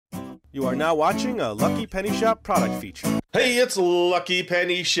You are now watching a Lucky Penny Shop product feature. Hey, it's Lucky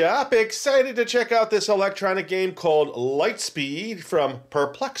Penny Shop. Excited to check out this electronic game called Lightspeed from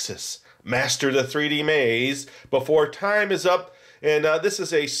Perplexus. Master the 3D maze before time is up. And this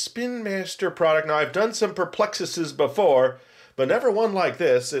is a Spin Master product. Now, I've done some Perplexuses before, but never one like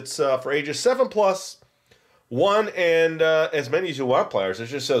this. It's for ages 7+, 1 and as many as you want players. It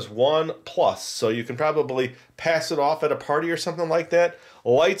just says 1+, so you can probably pass it off at a party or something like that.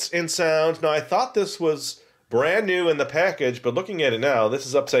 Lights and sound. Now, I thought this was brand new in the package, but looking at it now, this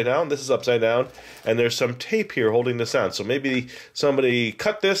is upside down, this is upside down, and there's some tape here holding this on. So maybe somebody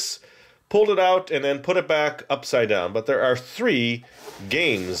cut this, pulled it out, and then put it back upside down. But there are 3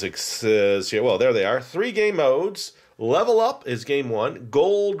 games, it says here. Well, there they are. 3 game modes. Level Up is game 1,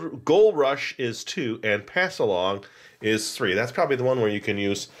 Gold Rush is 2, and Pass Along is 3. That's probably the one where you can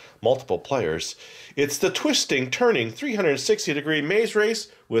use multiple players. It's the twisting, turning, 360-degree maze race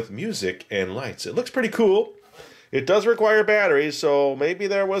with music and lights. It looks pretty cool. It does require batteries, so maybe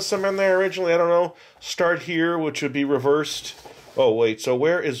there was some in there originally. I don't know. Start here, which would be reversed. Oh, wait, so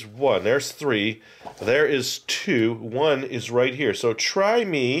where is 1? There's 3. There is 2. 1 is right here. So try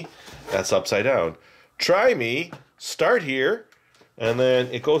me. That's upside down. Try me. Start here. And then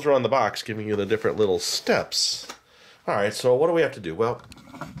it goes around the box, giving you the different little steps. All right, so what do we have to do? Well,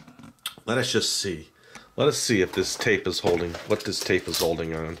 let us just see. Let us see if this tape is holding, what this tape is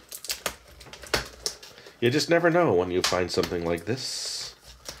holding on. You just never know when you find something like this.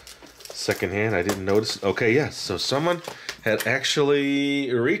 Secondhand, I didn't notice. Okay, yes, so someone had actually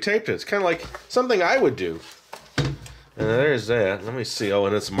retaped it. It's kind of like something I would do. And there's that. Let me see. Oh,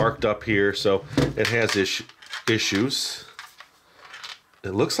 and it's marked up here, so it has issues.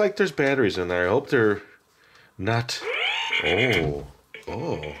 It looks like there's batteries in there. I hope they're not... Oh,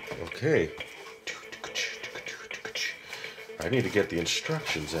 okay. I need to get the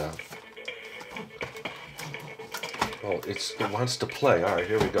instructions out. Oh, it wants to play. All right,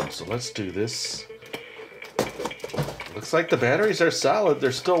 here we go. So let's do this. Looks like the batteries are solid.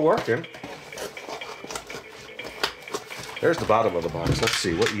 They're still working. There's the bottom of the box. Let's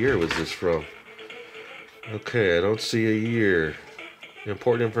see. What year was this from? Okay, I don't see a year.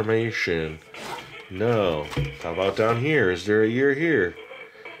 Important information. No. How about down here? Is there a year here?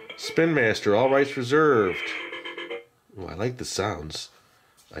 Spin Master, all rights reserved. Oh, I like the sounds.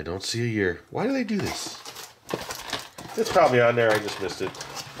 I don't see a year. Why do they do this? It's probably on there, I just missed it.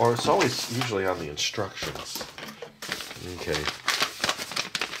 Or it's always usually on the instructions. Okay.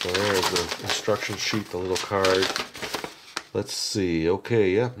 So there's the instruction sheet, the little card. Let's see. Okay,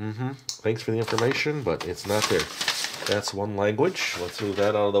 yeah, Thanks for the information, but it's not there. That's one language. Let's move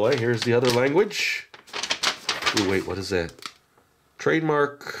that out of the way. Here's the other language. Ooh, wait, what is that?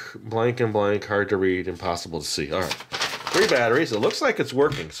 Trademark, blank and blank, hard to read, impossible to see. All right. 3 batteries. It looks like it's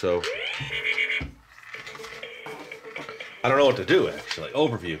working, so... I don't know what to do, actually.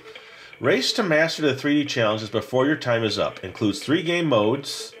 Overview. Race to master the 3D challenges before your time is up. Includes 3 game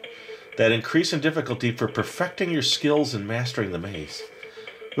modes that increase in difficulty for perfecting your skills in mastering the maze.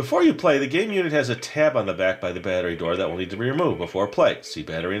 Before you play, the game unit has a tab on the back by the battery door that will need to be removed before play. See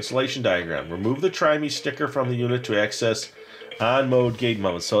battery installation diagram. Remove the Try Me sticker from the unit to access on-mode game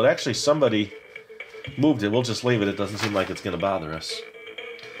mode. So actually somebody moved it. We'll just leave it. It doesn't seem like it's going to bother us.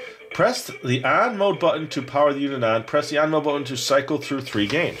 Press the on mode button to power the unit on. Press the on mode button to cycle through 3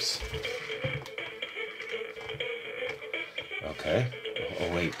 games. Okay.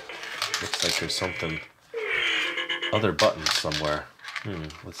 Oh, wait. Looks like there's something... Other buttons somewhere.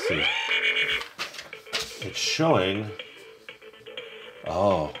 Let's see. It's showing...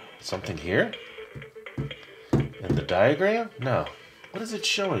 Oh, something here? In the diagram? No. What is it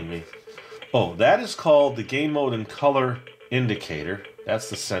showing me? Oh, that is called the game mode and color indicator. That's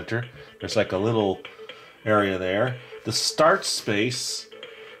the center. There's like a little area there. The start space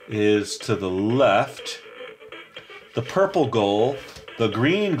is to the left. The purple goal, the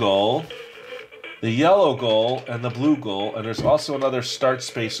green goal, the yellow goal, and the blue goal. And there's also another start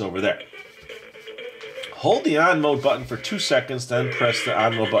space over there. Hold the on mode button for 2 seconds, then press the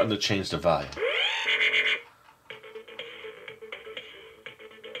on mode button to change the volume.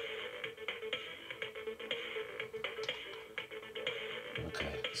 Okay,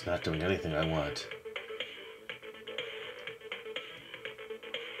 it's not doing anything I want.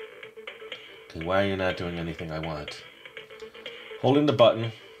 Okay, why are you not doing anything I want? Holding the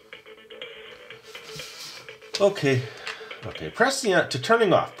button. Okay. Okay, press the on, to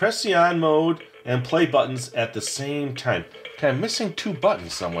turning off. Press the on mode and play buttons at the same time. Okay, I'm missing 2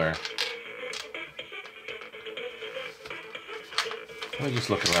 buttons somewhere. Let me just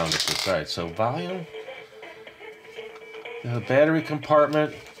look around at this. Alright, so volume. The battery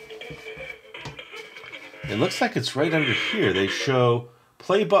compartment. It looks like it's right under here. They show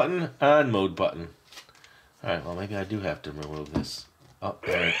play button, on mode button. Alright, well maybe I do have to remove this. Oh,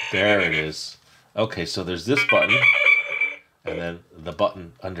 there it is. Okay, so there's this button, and then the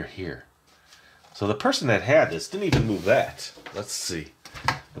button under here. So the person that had this didn't even move that. Let's see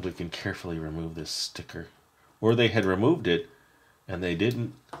if we can carefully remove this sticker. Or they had removed it, and they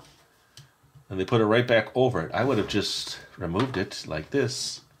didn't, and they put it right back over it. I would have just removed it like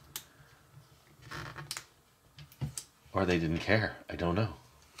this. Or they didn't care. I don't know.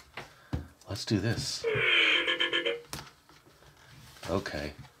 Let's do this.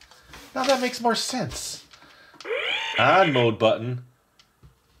 Okay. Now that makes more sense. On mode button.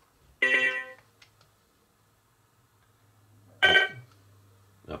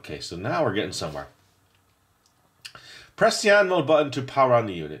 Okay, so now we're getting somewhere. Press the on mode button to power on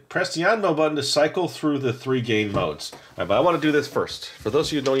the unit. Press the on mode button to cycle through the 3 game modes. Right, but I want to do this first. For those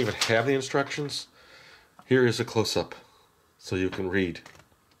of you who don't even have the instructions, here is a close-up so you can read.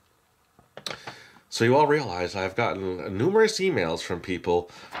 So you all realize I've gotten numerous emails from people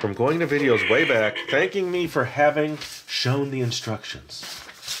from going to videos way back thanking me for having shown the instructions.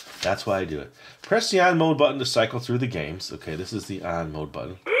 That's why I do it. Press the on mode button to cycle through the games. Okay, this is the on mode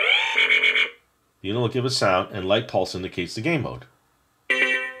button. The unit will give a sound, and light pulse indicates the game mode.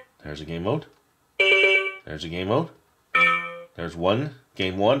 There's a game mode. There's a game mode. There's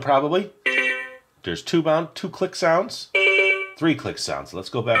game one probably. There's 2 click sounds, 3 click sounds. Let's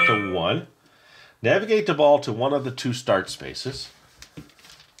go back to 1. Navigate the ball to one of the 2 start spaces.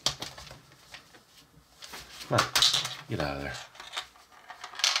 Come on, get out of there.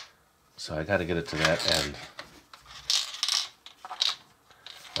 So I got to get it to that end.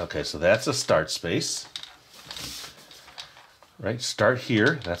 Okay, so that's a start space. Right, start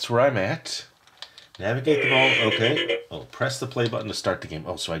here. That's where I'm at. Navigate the ball. Okay. Oh, press the play button to start the game.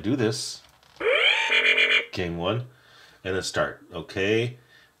 Oh, so I do this. Game 1. And then start. Okay.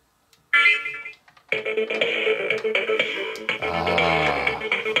 So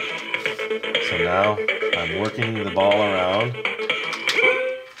now I'm working the ball around.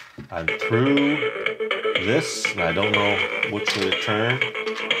 I'm through this, and I don't know which way to turn.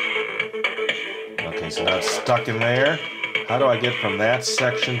 Okay, so now it's stuck in there. How do I get from that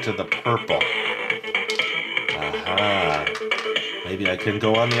section to the purple? Aha. Maybe I can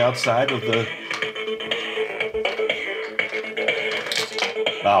go on the outside of the...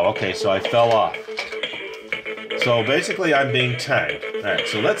 Oh, okay, so I fell off. So basically I'm being timed. Alright,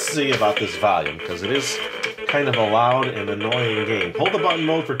 so let's see about this volume, because it is kind of a loud and annoying game. Hold the button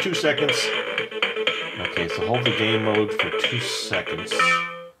mode for 2 seconds. Okay, so hold the game mode for 2 seconds.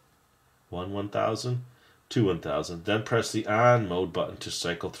 1,000, 2,000. Then press the on mode button to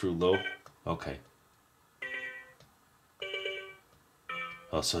cycle through low. Okay.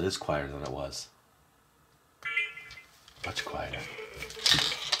 Oh, so it is quieter than it was. Much quieter.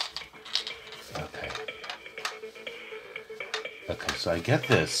 Okay. Okay, so I get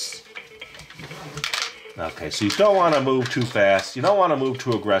this. Okay, so you don't want to move too fast. You don't want to move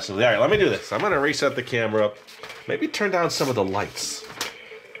too aggressively. All right, let me do this. I'm going to reset the camera up. Maybe turn down some of the lights.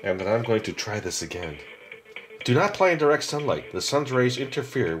 And then I'm going to try this again. Do not play in direct sunlight. The sun's rays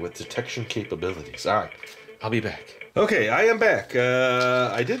interfere with detection capabilities. All right, I'll be back. Okay, I am back.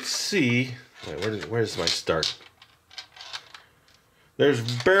 I did see... Wait, where's my start? There's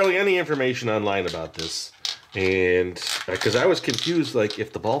barely any information online about this. And because I was confused, like,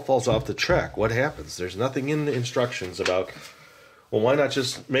 if the ball falls off the track, what happens? There's nothing in the instructions about, well, why not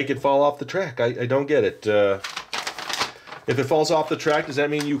just make it fall off the track? I don't get it. If it falls off the track, does that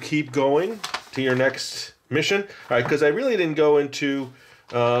mean you keep going to your next mission? All right, because I really didn't go into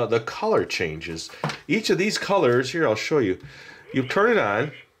the color changes. Each of these colors, here, I'll show you. You turn it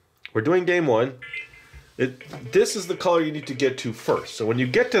on. We're doing game 1. This is the color you need to get to first. So when you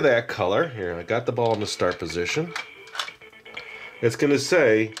get to that color, here, I got the ball in the start position. It's going to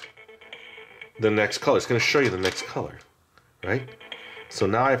say the next color. It's going to show you the next color, right? So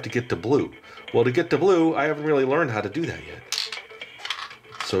now I have to get to blue. Well, to get to blue, I haven't really learned how to do that yet.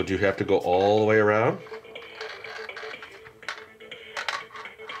 So do you have to go all the way around?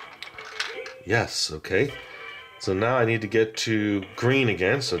 Yes, okay. So now I need to get to green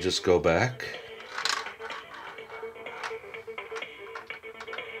again, so just go back.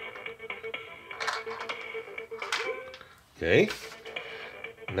 Okay.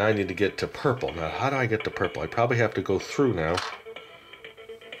 Now I need to get to purple. Now, how do I get to purple? I probably have to go through now.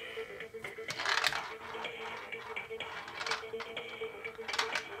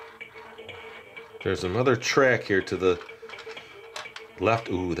 There's another track here to the left.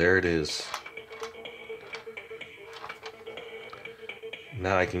 Ooh, there it is.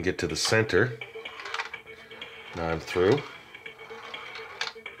 Now I can get to the center. Now I'm through.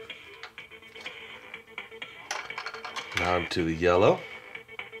 Now I'm to the yellow.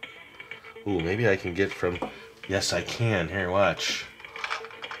 Ooh, maybe I can get from... Yes, I can. Here, watch.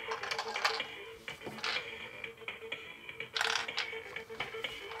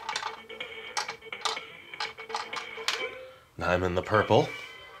 Now I'm in the purple.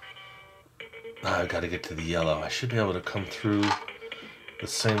 Now I've got to get to the yellow. I should be able to come through the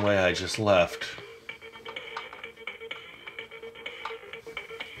same way I just left.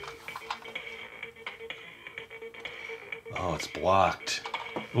 Oh, it's blocked.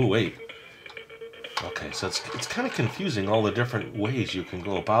 Oh, wait. Okay, so it's kind of confusing all the different ways you can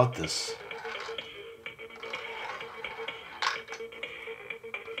go about this.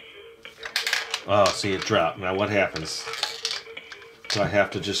 Oh, see, it dropped. Now what happens? Do I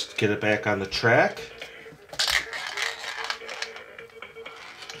have to just get it back on the track?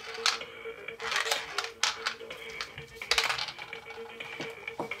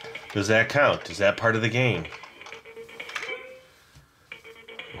 Does that count? Is that part of the game?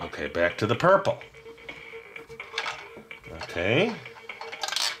 Okay, back to the purple. Okay.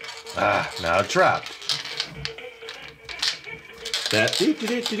 Ah, now it dropped. That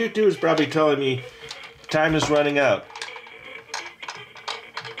do is probably telling me time is running out.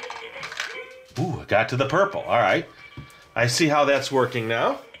 Ooh, I got to the purple. All right. I see how that's working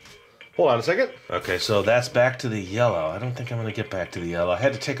now. Hold on a second. Okay, so that's back to the yellow. I don't think I'm going to get back to the yellow. I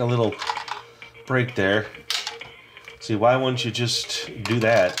had to take a little break there. See, why wouldn't you just do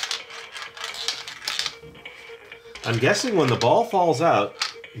that? I'm guessing when the ball falls out,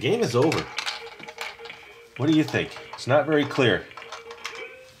 the game is over. What do you think? It's not very clear.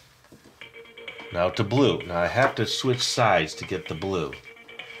 Now to blue. Now I have to switch sides to get the blue.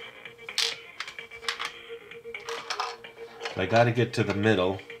 I got to get to the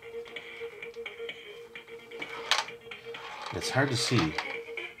middle. It's hard to see.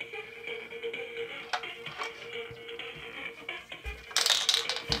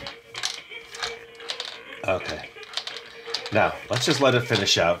 Okay. Now, let's just let it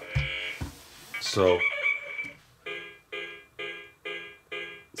finish out. So,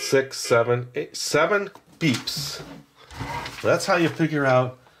 6, 7, 8, 7 beeps. That's how you figure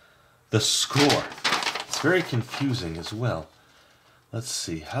out the score. It's very confusing as well. Let's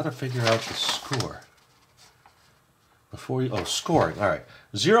see, how to figure out the score. Before you, oh, scoring, all right.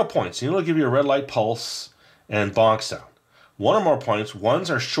 0 points, it'll give you a red light pulse and bonk sound. 1 or more points, 1s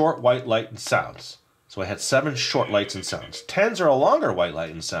are short white light and sounds. So I had 7 short lights and sounds. 10s are a longer white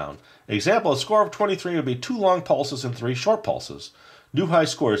light and sound. Example, a score of 23 would be 2 long pulses and 3 short pulses. New high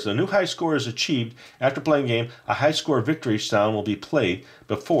scores. The new high score is achieved after playing game. A high score victory sound will be played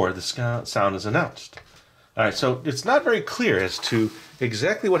before the sound is announced. All right, so it's not very clear as to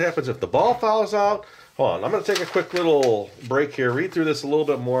exactly what happens if the ball fouls out. Hold on, I'm going to take a quick little break here, read through this a little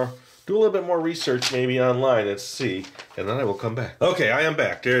bit more, do a little bit more research maybe online and see, and then I will come back. Okay, I am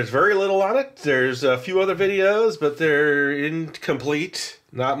back. There's very little on it. There's a few other videos, but they're incomplete.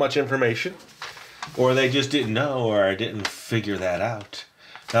 Not much information. Or they just didn't know, or I didn't figure that out.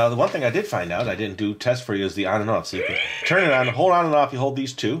 Now, the one thing I did find out, I didn't do test for you, is the on and off. So you can turn it on, hold on and off, you hold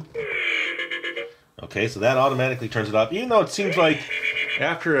these two. Okay, so that automatically turns it off, even though it seems like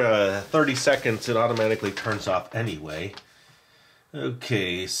after 30 seconds, it automatically turns off anyway.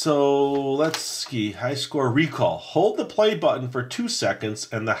 Okay, so let's see. High score recall. Hold the play button for 2 seconds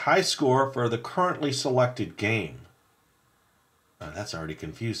and the high score for the currently selected game. Oh, that's already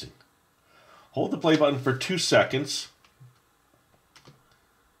confusing. Hold the play button for 2 seconds.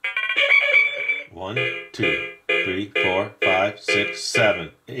 1, 2, 3, 4, 5, 6,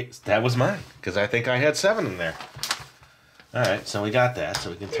 7. That was mine, because I think I had 7 in there. All right, so we got that, so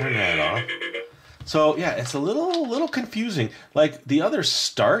we can turn that off. So yeah, it's a little confusing. Like the other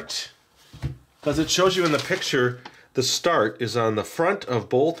start, because it shows you in the picture, the start is on the front of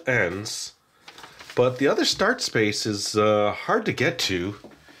both ends, but the other start space is hard to get to,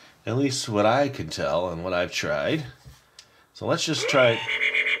 at least what I can tell and what I've tried. So let's just try it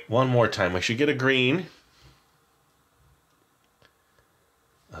one more time. We should get a green.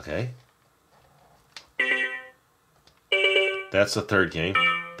 Okay. That's the third game.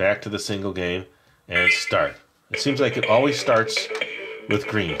 Back to the single game and start. It seems like it always starts with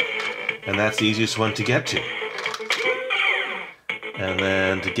green, and that's the easiest one to get to. And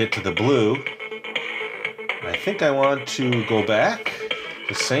then to get to the blue, I think I want to go back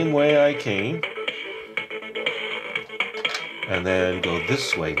the same way I came and then go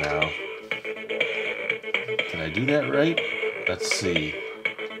this way now. Can I do that right? Let's see.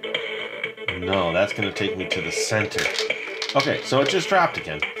 No, that's going to take me to the center. Okay, so it just dropped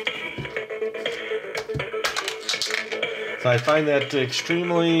again. So I find that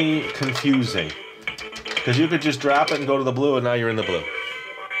extremely confusing. Because you could just drop it and go to the blue, and now you're in the blue.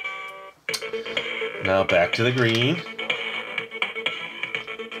 Now back to the green.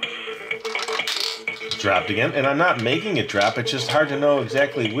 Dropped again. And I'm not making it drop. It's just hard to know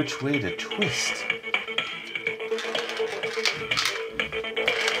exactly which way to twist.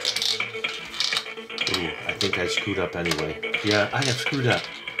 Ooh, I think I screwed up anyway. Yeah, I have screwed up.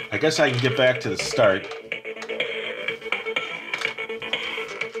 I guess I can get back to the start.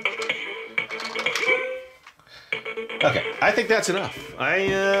 Okay, I think that's enough.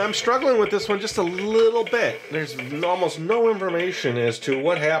 I'm struggling with this one just a little bit. There's almost no information as to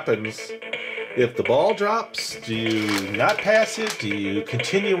what happens if the ball drops. Do you not pass it? Do you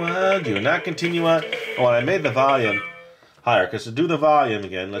continue on? Do you not continue on? Oh, and I made the volume higher, because to do the volume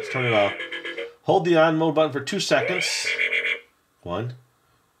again, let's turn it off. Hold the on mode button for 2 seconds. 1,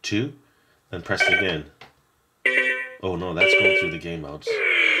 2, then press it again. Oh no, that's going through the game modes.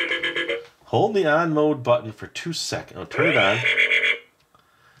 Hold the on mode button for 2 seconds. Oh, turn it on.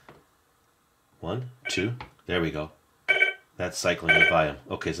 1, 2, there we go. That's cycling the volume.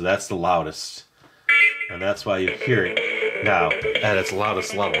 Okay, so that's the loudest. And that's why you hear it now at its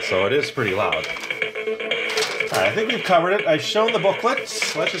loudest level. So it is pretty loud. All right, I think we've covered it. I've shown the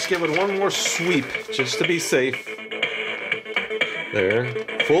booklets. Let's just give it one more sweep, just to be safe. There,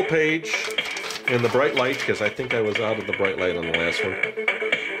 full page in the bright light, because I think I was out of the bright light on the last one.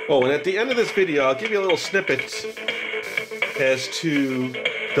 Oh, and at the end of this video, I'll give you a little snippet as to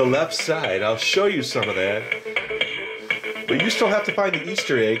the left side. I'll show you some of that. But you still have to find the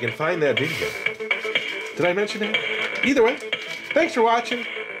Easter egg and find that video. Did I mention that? Either way, thanks for watching.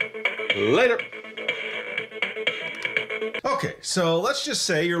 Later. Okay, so let's just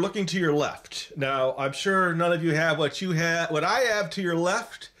say you're looking to your left. Now, I'm sure none of you have what I have to your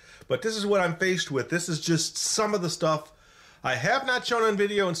left, but this is what I'm faced with. This is just some of the stuff I have not shown on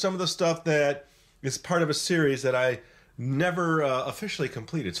video, and some of the stuff that is part of a series that I never officially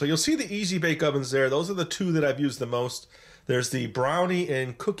completed. So you'll see the Easy Bake Ovens there. Those are the two that I've used the most. There's the brownie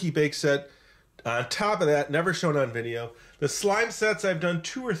and cookie bake set. On top of that, never shown on video. The slime sets, I've done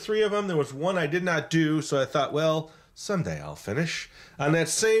 2 or 3 of them. There was one I did not do, so I thought, well, someday I'll finish. On that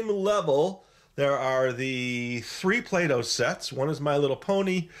same level, there are the 3 Play-Doh sets. One is My Little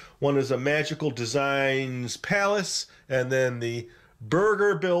Pony, one is a Magical Designs Palace, and then the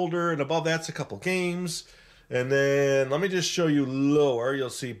Burger Builder, and above that's a couple games. And then let me just show you lower.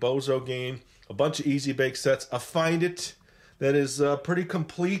 You'll see Bozo Game, a bunch of Easy Bake sets, a Find It that is pretty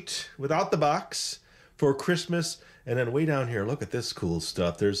complete without the box for Christmas. And then way down here, look at this cool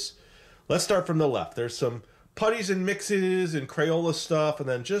stuff. Let's start from the left. There's some putties and mixes and Crayola stuff, and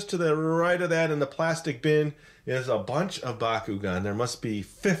then just to the right of that in the plastic bin is a bunch of Bakugan. There must be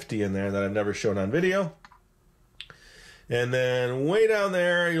 50 in there that I've never shown on video. And then way down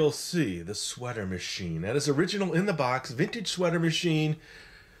there you'll see the sweater machine. That is original in the box, vintage sweater machine,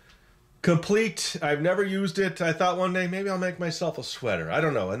 complete. I've never used it. I thought one day maybe I'll make myself a sweater. I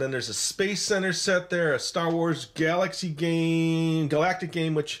don't know. And then there's a Space Center set there, a Star Wars galactic game,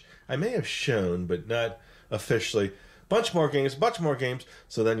 which I may have shown but not officially. Bunch more games.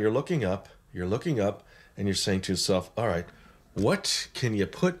 So then you're looking up, and you're saying to yourself, all right, what can you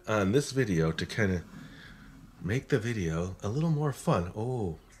put on this video to kind of make the video a little more fun?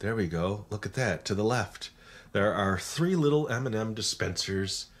 Oh, there we go. Look at that. To the left, there are 3 little M&M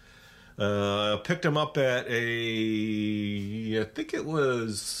dispensers. Picked them up at I think it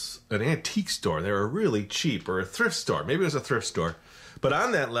was an antique store. They were really cheap, or a thrift store. Maybe it was a thrift store. But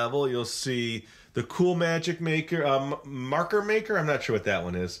on that level, you'll see the cool magic maker, marker maker. I'm not sure what that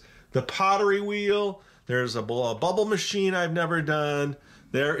one is. The pottery wheel. There's a bubble machine I've never done.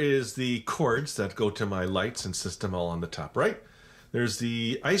 There is the cords that go to my lights and system all on the top right. There's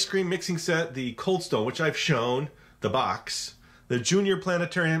the ice cream mixing set, the Cold Stone, which I've shown, the box. The Junior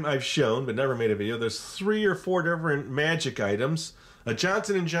Planetarium I've shown, but never made a video. There's 3 or 4 different magic items. A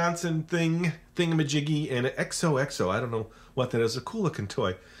Johnson & Johnson thingamajiggy, and an XOXO. I don't know what that is. A cool looking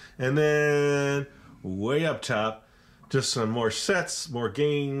toy. And then way up top, just some more sets, more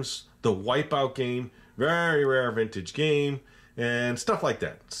games. The Wipeout game, very rare vintage game, and stuff like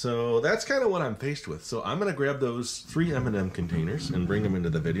that. So that's kind of what I'm faced with. So I'm going to grab those 3 M&M containers and bring them into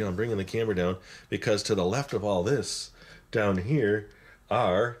the video. I'm bringing the camera down because to the left of all this, down here,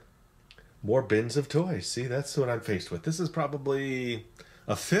 are more bins of toys. See, that's what I'm faced with. This is probably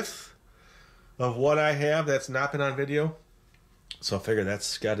a 1/5 of what I have that's not been on video. So I figure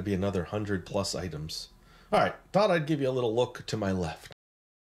that's got to be another 100+ items. All right, thought I'd give you a little look to my left.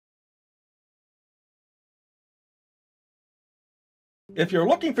 If you're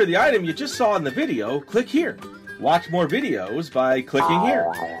looking for the item you just saw in the video, click here. Watch more videos by clicking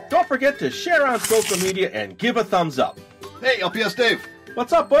here. Don't forget to share on social media and give a thumbs up. Hey, LPS Dave.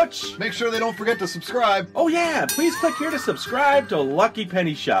 What's up, Butch? Make sure they don't forget to subscribe. Oh yeah, please click here to subscribe to Lucky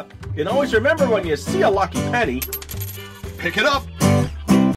Penny Shop. And always remember, when you see a lucky penny, Pick it up.